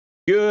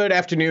Good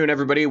afternoon,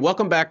 everybody.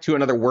 Welcome back to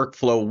another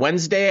Workflow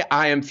Wednesday.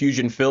 I am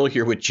Fusion Phil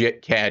here with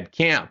JitCAD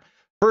Cam.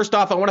 First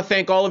off, I want to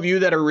thank all of you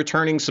that are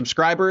returning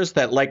subscribers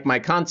that like my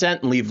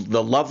content and leave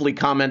the lovely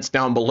comments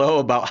down below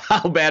about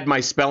how bad my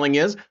spelling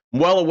is.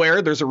 I'm well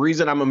aware there's a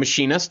reason I'm a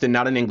machinist and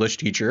not an English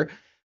teacher.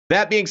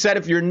 That being said,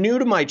 if you're new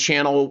to my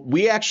channel,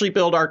 we actually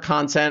build our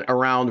content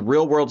around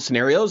real-world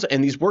scenarios,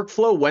 and these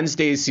Workflow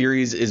Wednesdays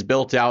series is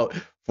built out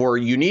for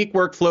unique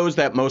workflows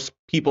that most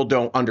people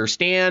don't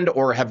understand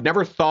or have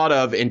never thought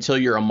of until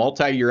you're a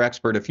multi-year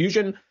expert of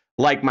Fusion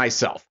like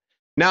myself.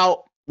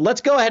 Now,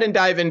 let's go ahead and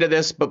dive into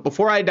this, but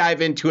before I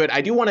dive into it,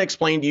 I do want to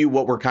explain to you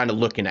what we're kind of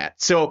looking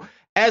at. So,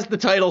 as the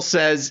title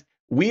says,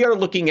 we are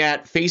looking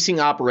at facing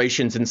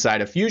operations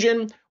inside of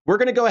Fusion. We're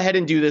going to go ahead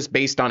and do this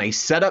based on a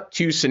setup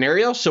to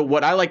scenario. So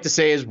what I like to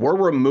say is we're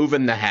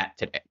removing the hat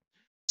today.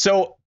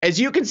 So as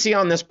you can see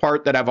on this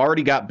part that I've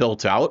already got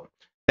built out,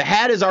 the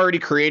hat is already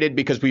created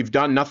because we've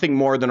done nothing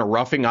more than a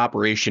roughing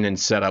operation in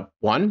setup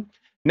 1.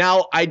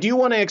 Now, I do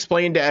want to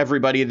explain to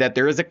everybody that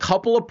there is a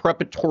couple of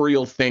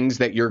preparatorial things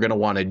that you're going to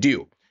want to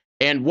do.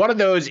 And one of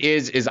those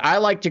is I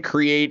like to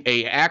create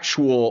a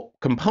actual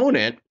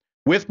component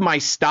with my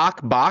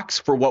stock box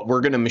for what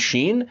we're going to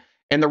machine.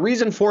 And the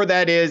reason for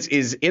that is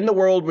in the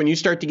world, when you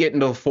start to get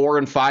into the 4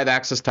 and 5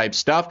 axis type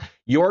stuff,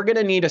 you're going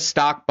to need a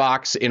stock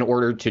box in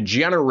order to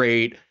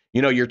generate,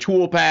 your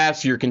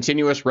toolpaths, your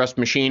continuous rest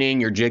machining,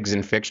 your jigs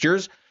and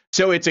fixtures.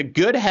 So it's a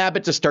good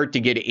habit to start to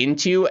get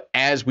into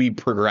as we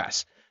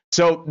progress.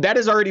 So that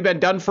has already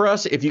been done for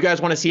us. If you guys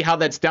want to see how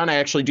that's done, I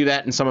actually do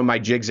that in some of my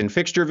jigs and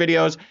fixture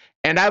videos.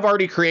 And I've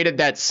already created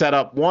that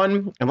setup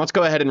 1. And let's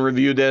go ahead and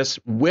review this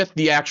with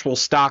the actual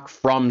stock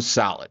from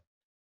Solid.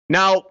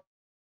 Now,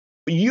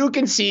 you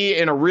can see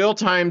in a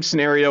real-time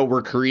scenario,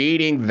 we're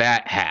creating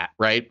that hat,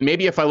 right?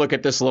 Maybe if I look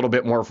at this a little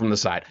bit more from the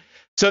side.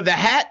 So the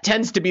hat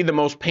tends to be the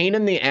most pain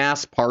in the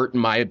ass part, in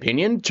my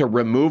opinion, to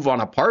remove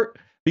on a part,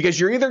 because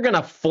you're either going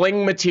to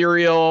fling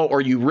material or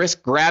you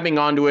risk grabbing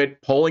onto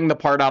it, pulling the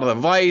part out of the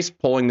vise,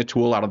 pulling the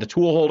tool out of the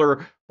tool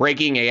holder,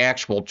 breaking an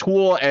actual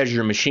tool as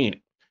you're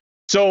machining.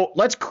 So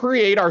let's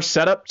create our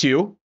setup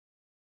 2.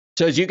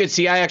 So as you can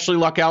see, I actually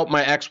luck out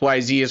my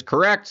XYZ is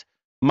correct.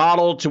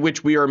 Model to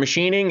which we are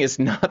machining is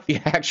not the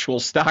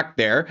actual stock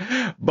there,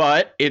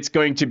 but it's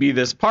going to be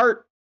this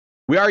part.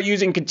 We are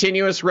using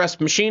continuous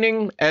rest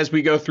machining as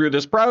we go through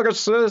this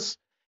process,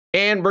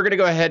 and we're going to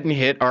go ahead and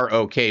hit our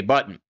OK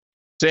button.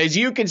 So as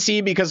you can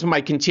see, because of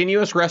my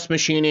continuous rest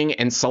machining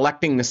and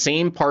selecting the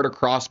same part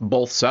across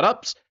both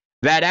setups,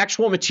 that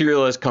actual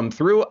material has come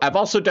through. I've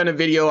also done a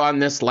video on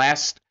this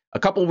a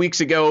couple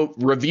weeks ago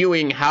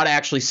reviewing how to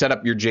actually set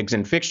up your jigs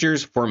and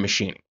fixtures for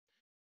machining.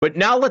 But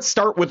now let's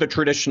start with a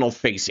traditional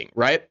facing,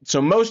 right?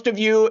 So most of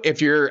you,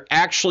 if you're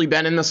actually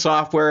been in the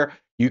software,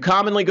 you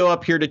commonly go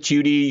up here to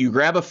 2D, you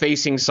grab a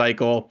facing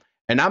cycle,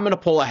 and I'm going to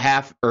pull the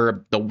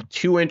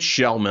 2-inch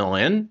shell mill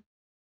in,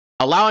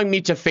 allowing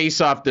me to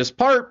face off this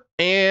part,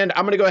 and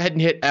I'm going to go ahead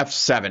and hit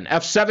F7.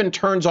 F7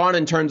 turns on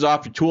and turns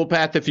off your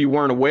toolpath if you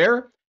weren't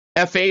aware.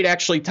 F8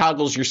 actually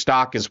toggles your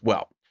stock as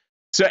well.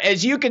 So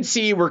as you can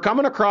see, we're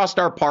coming across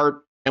our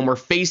part, and we're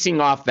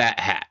facing off that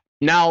hat.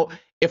 Now,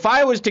 if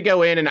I was to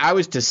go in and I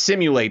was to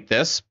simulate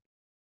this,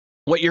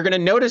 what you're going to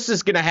notice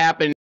is going to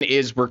happen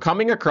is we're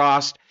coming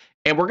across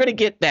and we're going to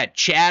get that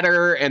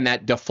chatter and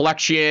that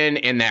deflection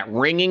and that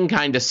ringing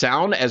kind of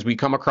sound as we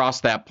come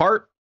across that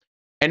part.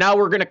 And now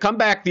we're going to come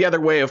back the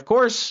other way, of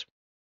course.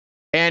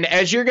 And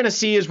as you're going to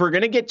see is we're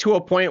going to get to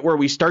a point where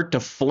we start to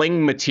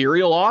fling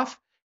material off.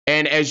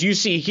 And as you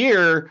see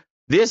here,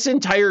 this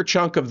entire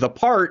chunk of the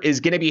part is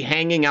going to be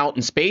hanging out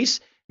in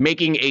space,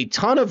 making a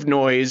ton of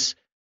noise.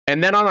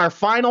 And then on our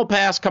final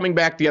pass coming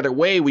back the other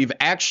way, we've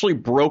actually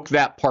broke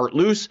that part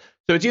loose.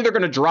 So it's either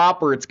going to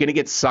drop or it's going to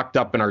get sucked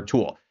up in our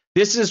tool.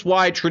 This is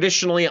why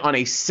traditionally on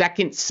a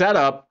second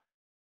setup,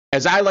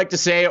 as I like to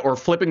say, or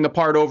flipping the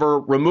part over,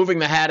 removing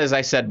the hat, as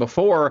I said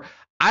before,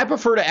 I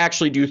prefer to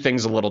actually do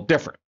things a little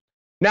different.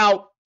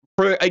 Now,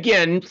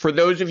 for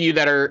those of you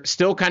that are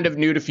still kind of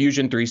new to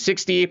Fusion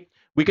 360,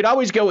 we could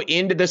always go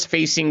into this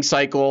facing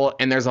cycle,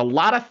 and there's a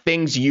lot of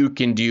things you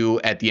can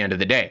do at the end of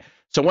the day.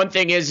 So one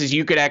thing is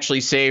you could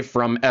actually say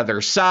from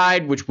other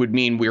side, which would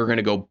mean we're going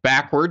to go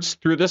backwards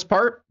through this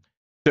part.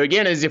 So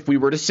again, as if we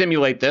were to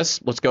simulate this,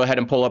 let's go ahead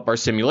and pull up our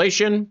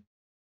simulation.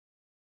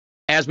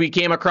 As we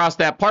came across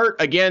that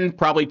part, again,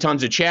 probably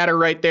tons of chatter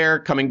right there,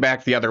 coming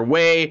back the other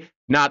way,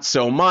 not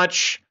so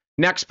much.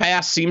 Next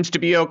pass seems to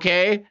be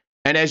okay.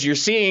 And as you're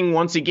seeing,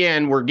 once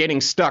again, we're getting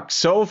stuck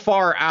so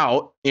far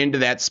out into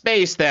that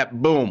space that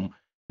boom,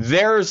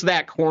 there's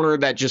that corner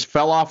that just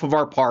fell off of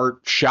our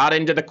part, shot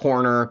into the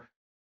corner.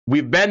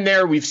 We've been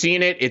there, we've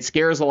seen it. It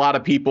scares a lot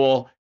of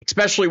people,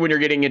 especially when you're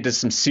getting into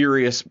some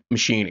serious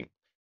machining.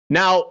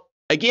 Now,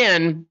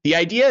 again, the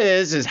idea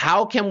is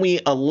how can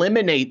we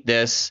eliminate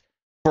this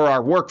for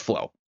our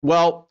workflow?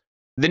 Well,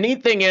 the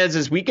neat thing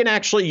is we can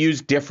actually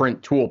use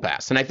different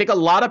toolpaths. And I think a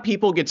lot of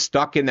people get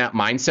stuck in that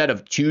mindset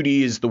of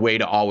 2D is the way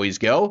to always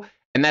go.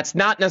 And that's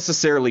not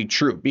necessarily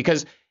true,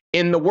 because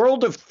in the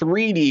world of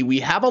 3D, we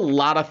have a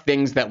lot of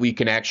things that we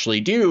can actually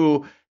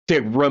do to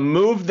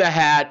remove the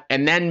hat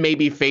and then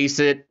maybe face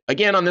it.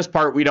 Again, on this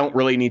part, we don't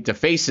really need to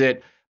face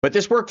it, but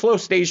this workflow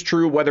stays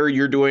true whether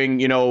you're doing,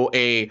 you know,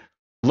 a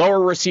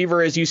lower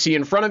receiver as you see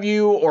in front of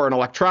you, or an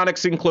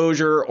electronics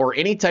enclosure, or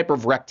any type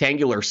of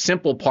rectangular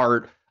simple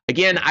part.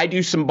 Again, I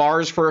do some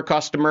bars for a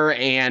customer,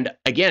 and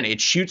again, it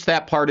shoots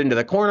that part into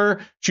the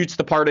corner, shoots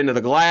the part into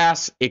the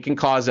glass. It can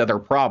cause other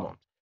problems.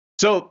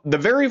 So the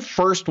very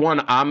first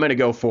one I'm going to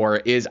go for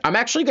is I'm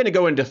actually going to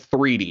go into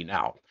 3D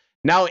now.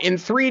 Now in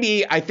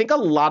 3D, I think a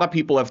lot of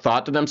people have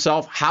thought to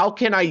themselves, how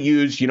can I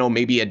use, you know,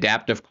 maybe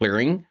adaptive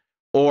clearing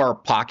or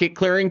pocket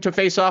clearing to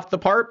face off the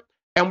part?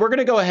 And we're going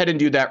to go ahead and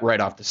do that right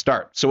off the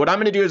start. So what I'm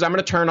going to do is I'm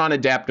going to turn on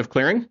adaptive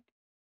clearing.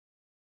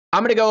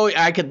 I'm going to go,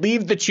 I could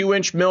leave the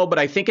 2-inch mill, but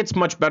I think it's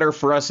much better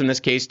for us in this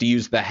case to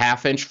use the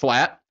 1/2 inch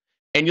flat.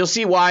 And you'll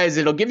see why, is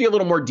it'll give you a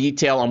little more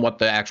detail on what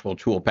the actual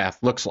toolpath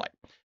looks like.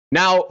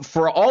 Now,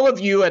 for all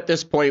of you at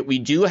this point, we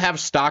do have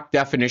stock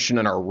definition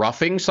in our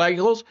roughing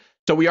cycles.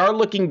 So we are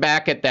looking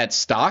back at that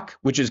stock,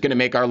 which is going to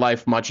make our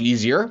life much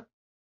easier.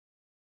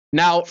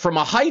 Now, from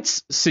a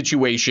heights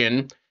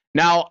situation,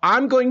 now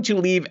I'm going to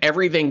leave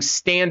everything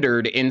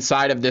standard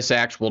inside of this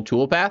actual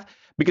toolpath,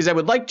 because I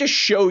would like to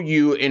show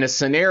you in a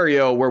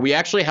scenario where we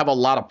actually have a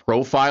lot of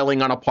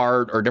profiling on a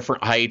part or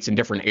different heights and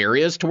different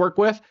areas to work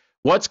with,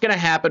 what's going to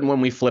happen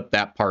when we flip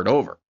that part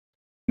over.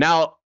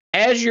 Now,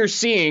 as you're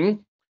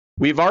seeing,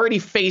 we've already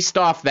faced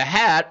off the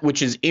hat,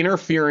 which is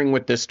interfering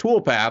with this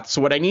toolpath.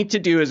 So what I need to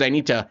do is I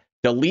need to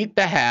delete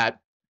the hat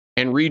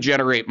and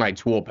regenerate my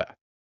toolpath.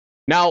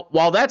 Now,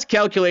 while that's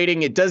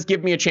calculating, it does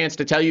give me a chance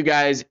to tell you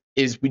guys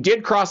is we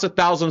did cross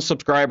 1,000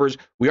 subscribers.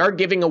 We are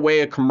giving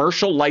away a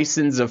commercial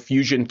license of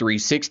Fusion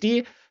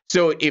 360.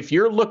 So if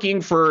you're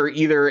looking for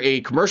either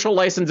a commercial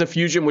license of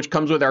Fusion, which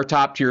comes with our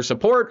top tier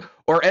support,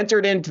 or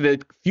entered into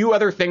the few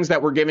other things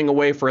that we're giving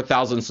away for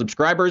 1,000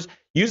 subscribers,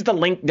 use the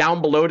link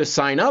down below to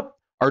sign up.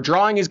 Our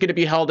drawing is going to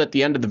be held at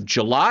the end of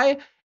July,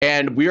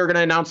 and we are going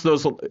to announce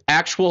those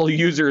actual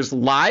users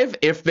live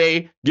if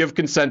they give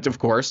consent, of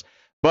course.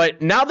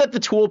 But now that the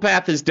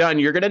toolpath is done,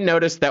 you're going to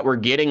notice that we're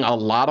getting a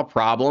lot of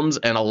problems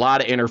and a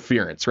lot of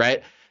interference,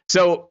 right?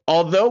 So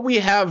although we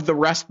have the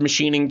rest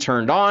machining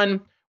turned on,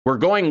 we're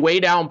going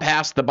way down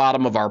past the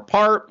bottom of our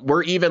part.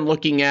 We're even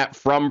looking at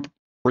from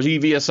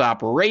previous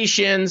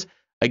operations.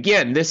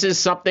 Again, this is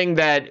something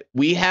that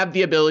we have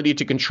the ability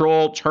to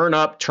control, turn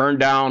up, turn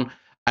down.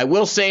 I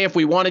will say if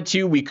we wanted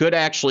to, we could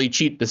actually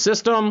cheat the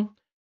system.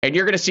 And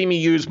you're going to see me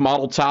use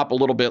model top a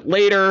little bit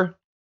later.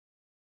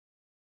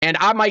 And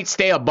I might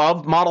stay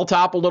above model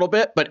top a little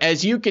bit, but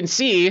as you can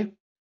see,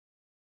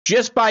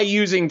 just by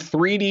using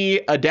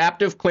 3D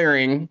adaptive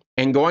clearing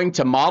and going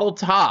to model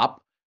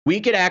top, we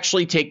could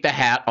actually take the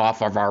hat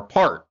off of our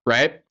part,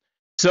 right?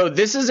 So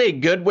this is a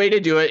good way to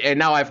do it. And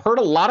now I've heard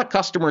a lot of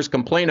customers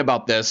complain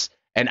about this,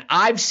 and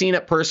I've seen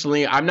it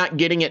personally. I'm not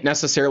getting it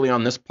necessarily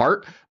on this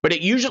part, but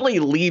it usually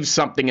leaves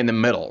something in the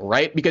middle,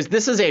 right? Because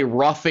this is a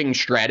roughing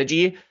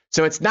strategy,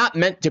 so it's not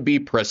meant to be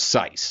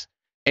precise.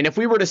 And if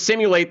we were to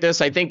simulate this,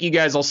 I think you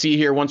guys will see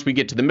here once we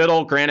get to the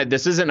middle. Granted,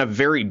 this isn't a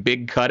very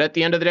big cut at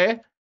the end of the day.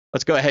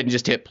 Let's go ahead and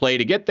just hit play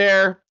to get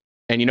there.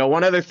 And you know,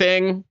 one other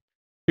thing,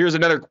 here's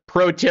another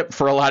pro tip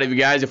for a lot of you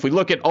guys. If we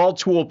look at all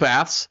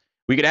toolpaths,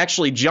 we could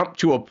actually jump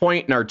to a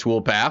point in our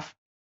toolpath,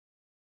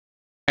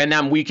 and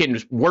then we can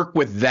work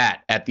with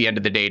that at the end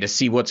of the day to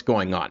see what's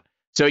going on.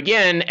 So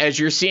again, as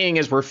you're seeing,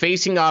 as we're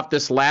facing off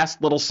this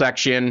last little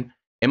section,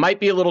 it might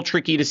be a little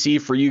tricky to see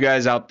for you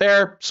guys out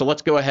there. So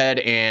let's go ahead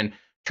and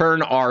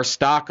turn our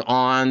stock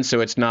on so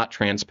it's not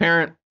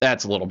transparent.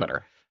 That's a little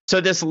better.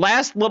 So this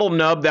last little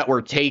nub that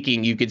we're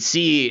taking, you could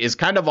see is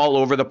kind of all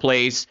over the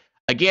place.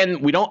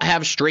 Again, we don't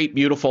have straight,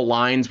 beautiful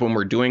lines when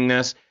we're doing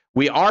this.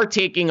 We are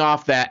taking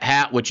off that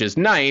hat, which is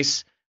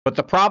nice, but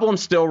the problem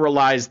still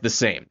relies the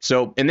same.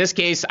 So in this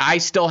case, I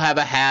still have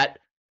a hat.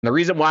 And the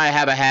reason why I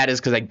have a hat is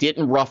because I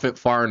didn't rough it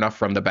far enough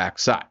from the back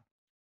side.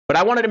 But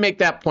I wanted to make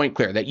that point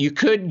clear that you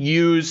could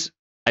use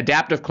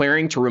adaptive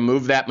clearing to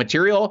remove that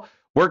material.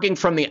 Working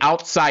from the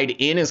outside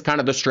in is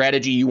kind of the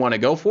strategy you want to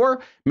go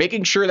for,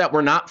 making sure that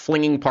we're not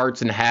flinging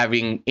parts and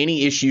having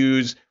any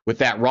issues with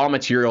that raw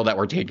material that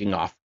we're taking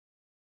off.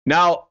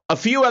 Now, a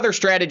few other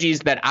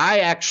strategies that I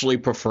actually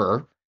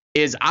prefer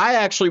is I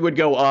actually would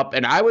go up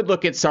and I would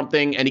look at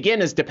something, and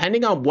again, is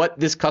depending on what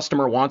this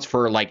customer wants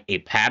for like a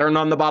pattern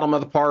on the bottom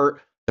of the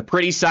part, the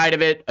pretty side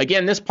of it.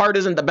 Again, this part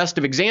isn't the best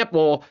of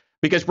example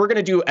because we're going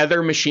to do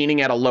other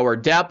machining at a lower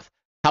depth.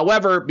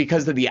 However,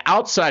 because of the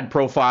outside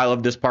profile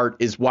of this part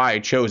is why I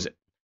chose it.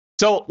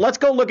 So let's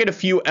go look at a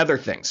few other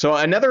things. So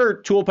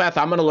another toolpath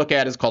I'm going to look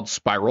at is called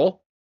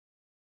spiral.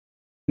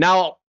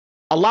 Now,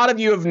 a lot of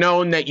you have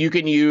known that you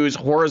can use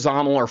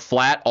horizontal or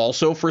flat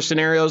also for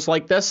scenarios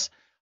like this.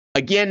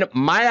 Again,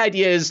 my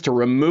idea is to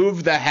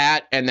remove the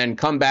hat and then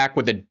come back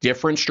with a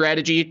different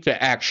strategy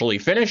to actually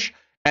finish.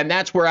 And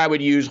that's where I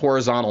would use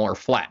horizontal or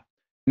flat.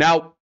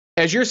 Now,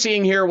 as you're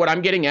seeing here, what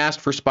I'm getting asked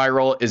for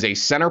spiral is a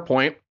center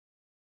point.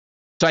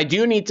 So I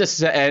do need to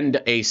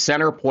send a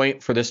center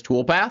point for this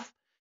toolpath.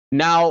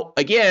 Now,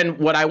 again,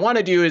 what I want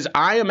to do is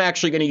I am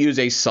actually going to use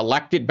a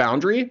selected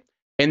boundary.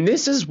 And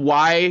this is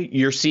why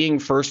you're seeing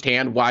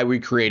firsthand why we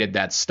created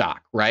that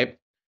stock, right?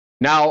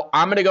 Now,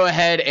 I'm going to go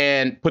ahead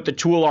and put the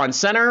tool on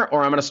center,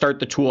 or I'm going to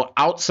start the tool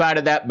outside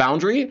of that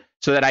boundary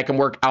so that I can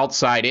work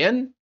outside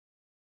in.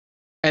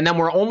 And then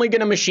we're only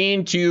going to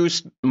machine to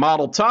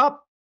model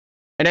top.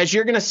 And as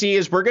you're going to see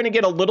is we're going to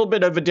get a little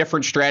bit of a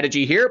different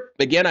strategy here.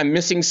 Again, I'm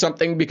missing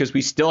something because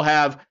we still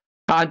have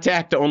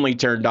contact only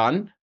turned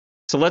on.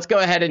 So let's go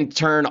ahead and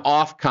turn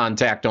off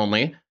contact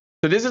only.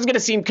 So this is going to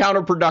seem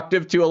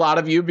counterproductive to a lot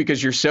of you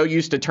because you're so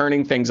used to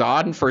turning things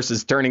on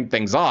versus turning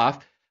things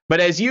off. But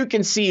as you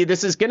can see,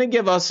 this is going to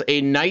give us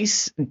a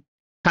nice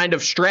kind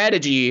of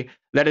strategy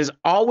that is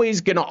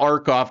always going to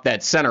arc off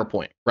that center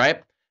point,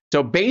 right?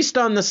 So based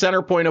on the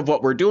center point of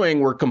what we're doing,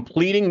 we're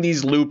completing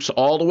these loops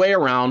all the way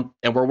around,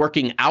 and we're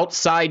working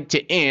outside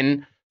to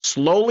in,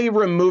 slowly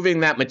removing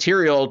that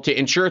material to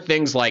ensure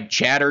things like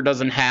chatter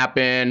doesn't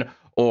happen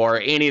or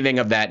anything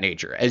of that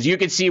nature. As you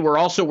can see, we're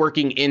also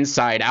working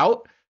inside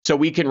out, so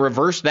we can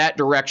reverse that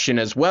direction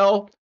as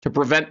well to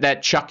prevent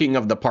that chucking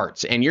of the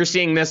parts. And you're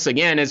seeing this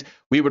again as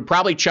we would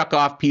probably chuck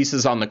off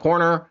pieces on the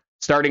corner,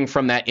 starting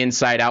from that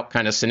inside out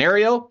kind of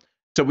scenario.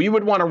 So we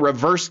would want to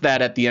reverse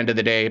that at the end of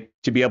the day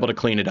to be able to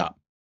clean it up.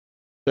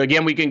 So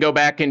again, we can go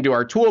back into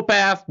our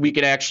toolpath. We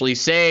could actually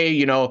say,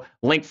 you know,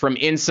 link from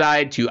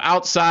inside to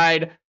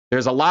outside.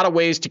 There's a lot of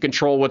ways to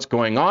control what's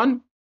going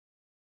on.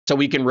 So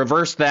we can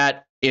reverse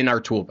that in our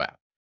toolpath.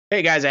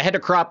 Hey guys, I had to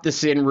crop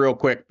this in real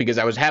quick because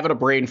I was having a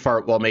brain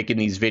fart while making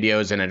these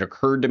videos, and it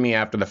occurred to me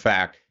after the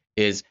fact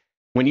is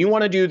when you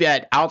want to do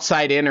that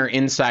outside in or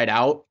inside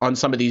out on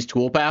some of these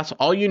toolpaths,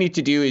 all you need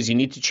to do is you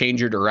need to change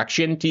your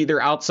direction to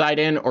either outside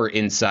in or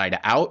inside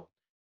out.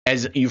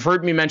 As you've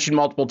heard me mention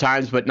multiple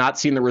times, but not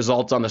seen the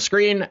results on the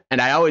screen,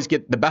 and I always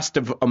get the best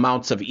of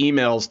amounts of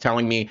emails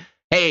telling me,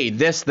 hey,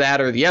 this,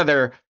 that, or the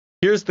other.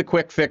 Here's the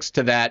quick fix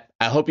to that.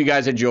 I hope you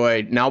guys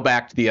enjoyed. Now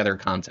back to the other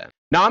content.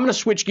 Now I'm going to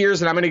switch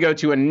gears and I'm going to go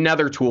to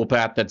another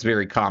toolpath that's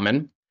very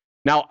common.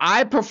 Now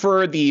I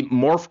prefer the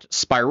morphed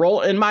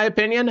spiral in my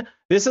opinion.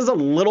 This is a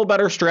little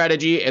better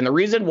strategy, and the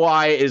reason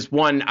why is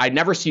one, I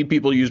never see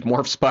people use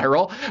morph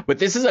spiral, but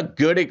this is a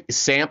good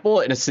example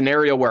in a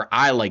scenario where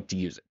I like to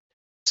use it.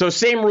 So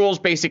same rules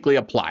basically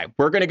apply.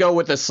 We're going to go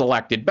with a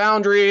selected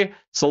boundary.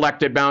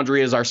 Selected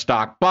boundary is our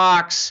stock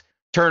box.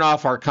 Turn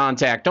off our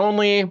contact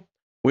only.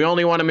 We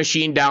only want to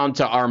machine down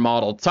to our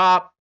model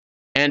top,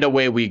 and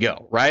away we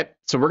go, right?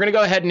 So we're going to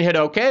go ahead and hit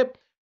OK.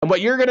 And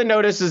what you're going to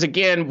notice is,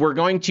 again, we're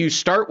going to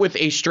start with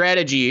a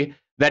strategy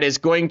that is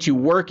going to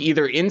work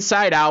either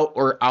inside out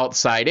or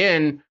outside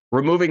in,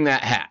 removing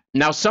that hat.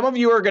 Now, some of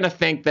you are going to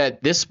think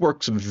that this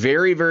works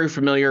very, very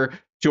familiar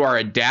to our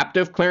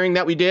adaptive clearing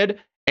that we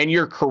did, and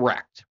you're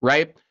correct,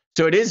 right?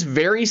 So it is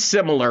very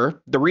similar.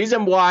 The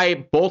reason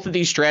why both of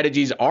these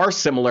strategies are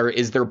similar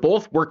is they're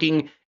both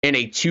working in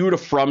a to to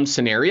from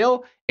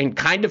scenario and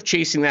kind of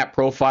chasing that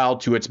profile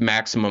to its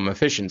maximum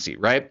efficiency,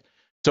 right?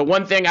 So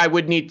one thing I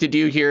would need to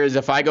do here is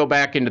if I go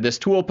back into this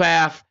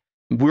toolpath,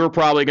 we're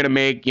probably going to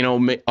make, you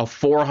know, a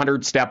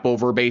 400 step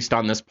over based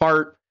on this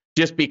part,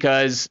 just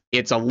because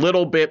it's a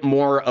little bit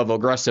more of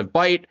aggressive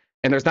bite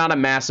and there's not a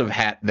massive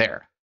hat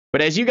there.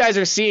 But as you guys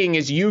are seeing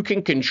is you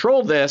can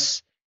control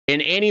this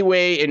in any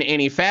way, in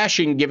any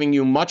fashion, giving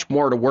you much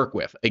more to work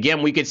with.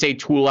 Again, we could say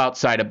tool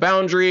outside a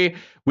boundary.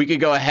 We could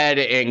go ahead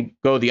and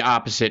go the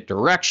opposite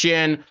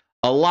direction.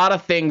 A lot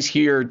of things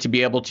here to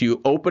be able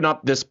to open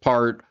up this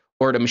part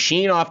or to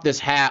machine off this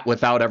hat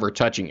without ever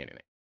touching anything.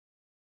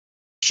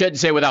 Should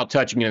say without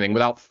touching anything,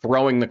 without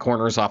throwing the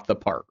corners off the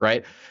part,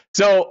 right?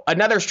 So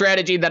another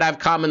strategy that I've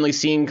commonly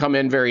seen come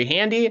in very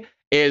handy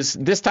is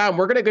this time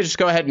we're going to just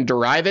go ahead and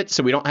derive it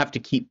so we don't have to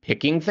keep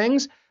picking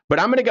things. But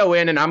I'm going to go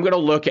in and I'm going to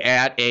look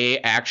at a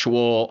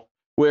actual,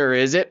 where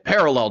is it?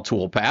 Parallel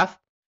toolpath.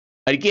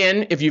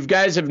 Again, if you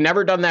guys have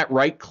never done that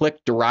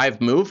right-click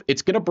derive move,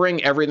 it's going to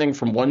bring everything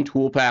from one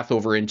toolpath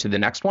over into the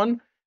next one,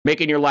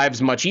 making your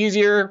lives much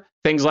easier.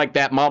 Things like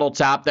that model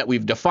top that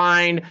we've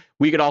defined.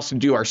 We could also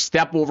do our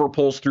step over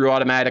pulls through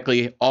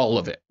automatically, all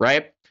of it,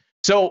 right?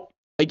 So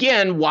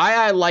again, why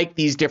I like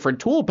these different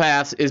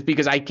toolpaths is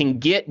because I can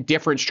get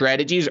different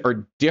strategies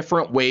or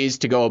different ways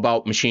to go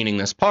about machining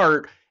this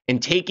part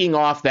and taking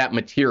off that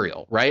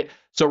material, right?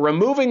 So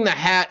removing the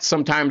hat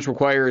sometimes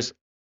requires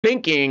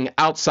thinking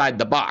outside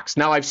the box.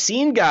 Now, I've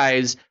seen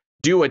guys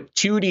do a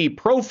 2D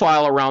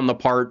profile around the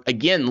part,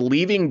 again,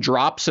 leaving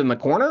drops in the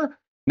corner.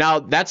 Now,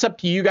 that's up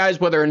to you guys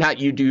whether or not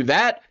you do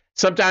that.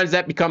 Sometimes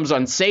that becomes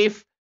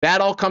unsafe.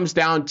 That all comes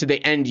down to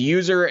the end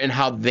user and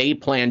how they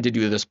plan to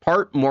do this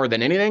part more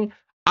than anything.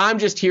 I'm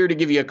just here to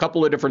give you a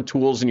couple of different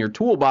tools in your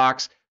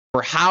toolbox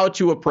for how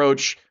to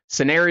approach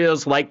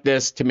scenarios like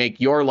this to make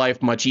your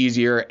life much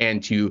easier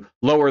and to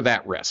lower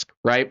that risk,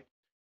 right?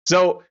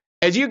 So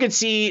as you can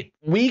see,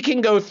 we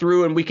can go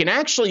through and we can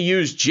actually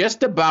use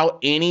just about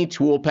any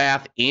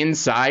toolpath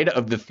inside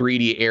of the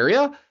 3D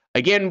area.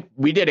 Again,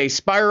 we did a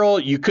spiral.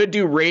 You could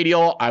do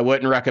radial. I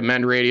wouldn't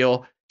recommend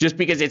radial just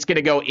because it's going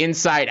to go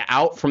inside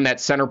out from that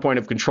center point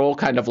of control,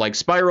 kind of like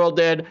spiral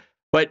did.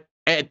 But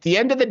at the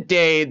end of the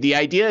day, the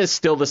idea is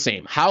still the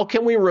same. How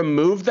can we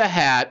remove the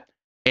hat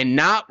and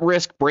not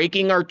risk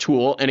breaking our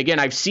tool. And again,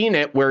 I've seen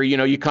it where,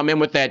 you come in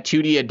with that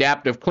 2D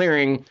adaptive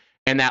clearing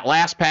and that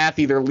last path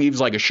either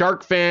leaves like a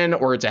shark fin,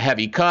 or it's a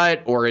heavy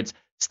cut, or it's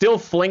still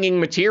flinging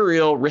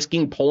material,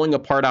 risking pulling a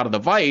part out of the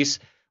vise,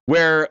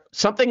 where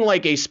something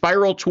like a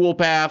spiral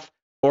toolpath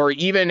or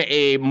even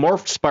a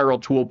morphed spiral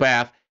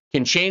toolpath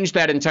can change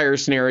that entire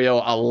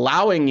scenario,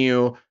 allowing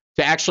you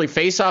to actually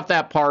face off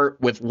that part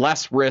with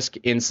less risk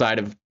inside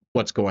of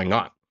what's going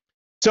on.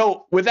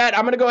 So with that,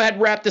 I'm going to go ahead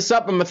and wrap this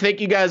up. I'm going to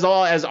thank you guys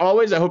all as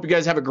always. I hope you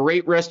guys have a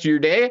great rest of your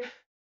day.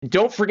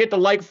 Don't forget to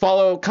like,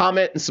 follow,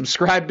 comment, and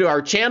subscribe to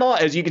our channel.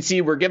 As you can see,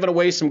 we're giving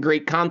away some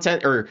great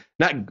content, or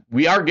not,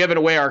 we are giving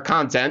away our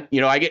content.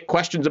 I get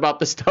questions about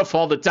this stuff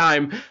all the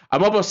time.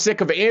 I'm almost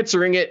sick of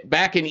answering it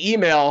back in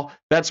email.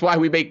 That's why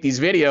we make these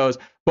videos.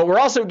 But we're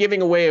also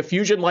giving away a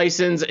Fusion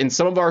license and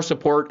some of our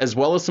support, as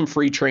well as some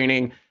free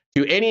training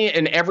to any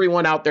and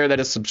everyone out there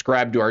that is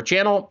subscribed to our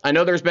channel. I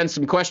know there's been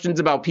some questions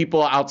about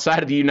people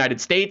outside of the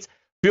United States.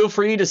 Feel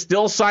free to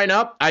still sign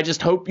up. I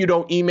just hope you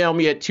don't email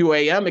me at 2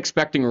 a.m.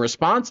 expecting a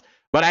response,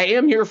 but I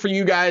am here for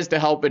you guys to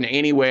help in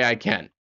any way I can.